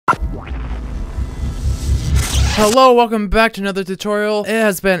Hello, welcome back to another tutorial. It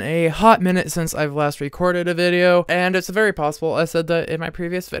has been a hot minute since I've last recorded a video, and it's very possible I said that in my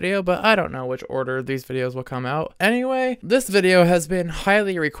previous video, but I don't know which order these videos will come out. Anyway, this video has been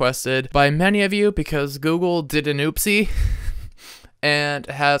highly requested by many of you because Google did an oopsie and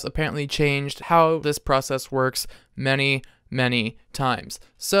has apparently changed how this process works many times.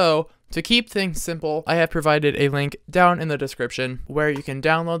 So, to keep things simple, I have provided a link down in the description where you can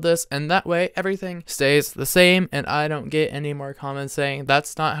download this, and that way everything stays the same and I don't get any more comments saying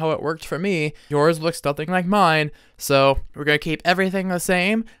that's not how it worked for me, yours looks nothing like mine. So we're gonna keep everything the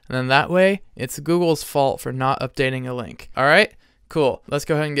same, and then that way it's Google's fault for not updating a link. Alright? Cool. Let's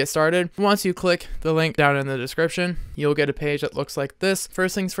go ahead and get started. Once you click the link down in the description, you'll get a page that looks like this.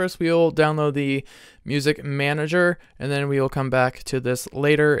 First things first, we'll download the music manager, and then we will come back to this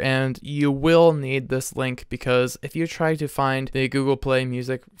later, and you will need this link because if you try to find the Google Play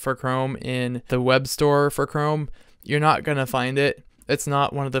Music for Chrome in the web store for Chrome, you're not gonna find it. It's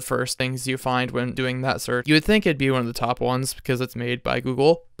not one of the first things you find when doing that search. You would think it'd be one of the top ones because it's made by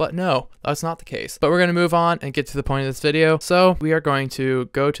Google, but no, that's not the case. But we're going to move on and get to the point of this video. So we are going to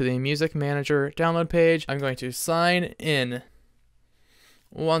go to the Music Manager download page. I'm going to sign in.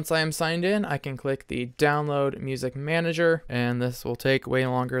 Once I am signed in, I can click the Download Music Manager, and this will take way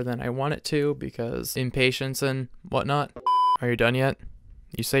longer than I want it to because impatience and whatnot. Are you done yet?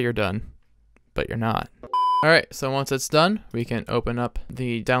 You say you're done, but you're not. Alright, so once it's done, we can open up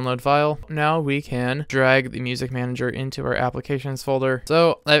the download file. Now we can drag the Music Manager into our applications folder.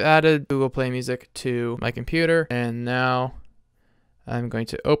 So I've added Google Play Music to my computer, and now I'm going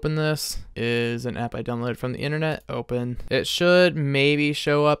to open this. It is an app I downloaded from the internet. Open. It should maybe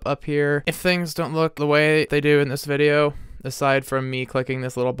show up here. If things don't look the way they do in this video, aside from me clicking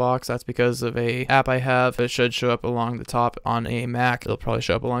this little box, that's because of a app I have. It should show up along the top on a Mac. It'll probably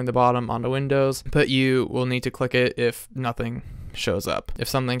show up along the bottom on the Windows, but you will need to click it if nothing shows up. If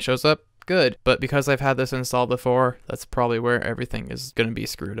something shows up, good. But because I've had this installed before, that's probably where everything is going to be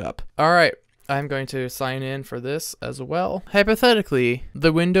screwed up. All right. I'm going to sign in for this as well. Hypothetically,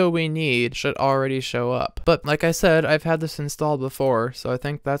 the window we need should already show up. But like I said, I've had this installed before, so I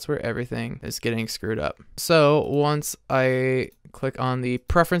think that's where everything is getting screwed up. So once I click on the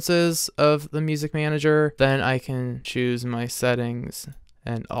preferences of the Music Manager, then I can choose my settings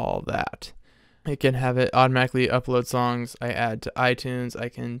and all that. I can have it automatically upload songs I add to iTunes. I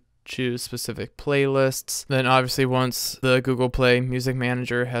can choose specific playlists. Then obviously once the Google Play Music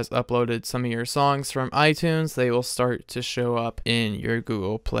Manager has uploaded some of your songs from iTunes, they will start to show up in your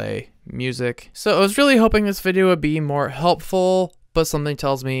Google Play Music. So I was really hoping this video would be more helpful, but something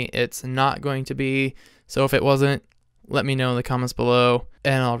tells me it's not going to be. So if it wasn't, let me know in the comments below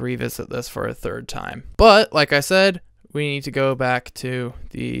and I'll revisit this for a third time. But like I said, we need to go back to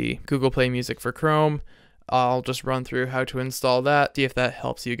the Google Play Music for Chrome. I'll just run through how to install that, see if that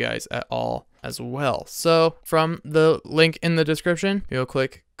helps you guys at all as well. So from the link in the description, you'll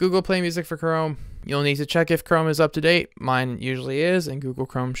click Google Play Music for Chrome. You'll need to check if Chrome is up to date. Mine usually is, and Google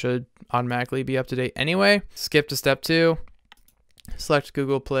Chrome should automatically be up to date anyway. Skip to step 2, select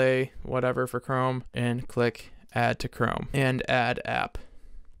Google Play, whatever for Chrome, and click Add to Chrome and Add App.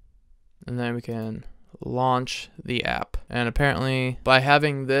 And then we can launch the app, and apparently by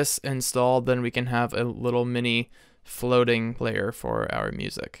having this installed, then we can have a little mini floating player for our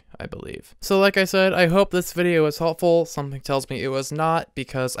music, I believe. So like I said, I hope this video was helpful. Something tells me it was not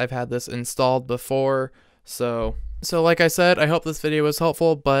because I've had this installed before. So like I said, I hope this video was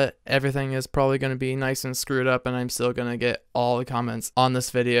helpful, but everything is probably going to be nice and screwed up, and I'm still going to get all the comments on this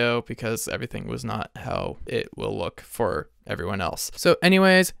video because everything was not how it will look for everyone else. So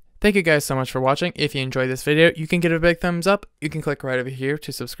anyways, thank you guys so much for watching. If you enjoyed this video, you can give it a big thumbs up. You can click right over here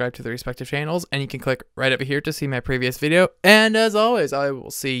to subscribe to the respective channels, and you can click right over here to see my previous video. And as always, I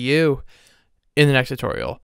will see you in the next tutorial.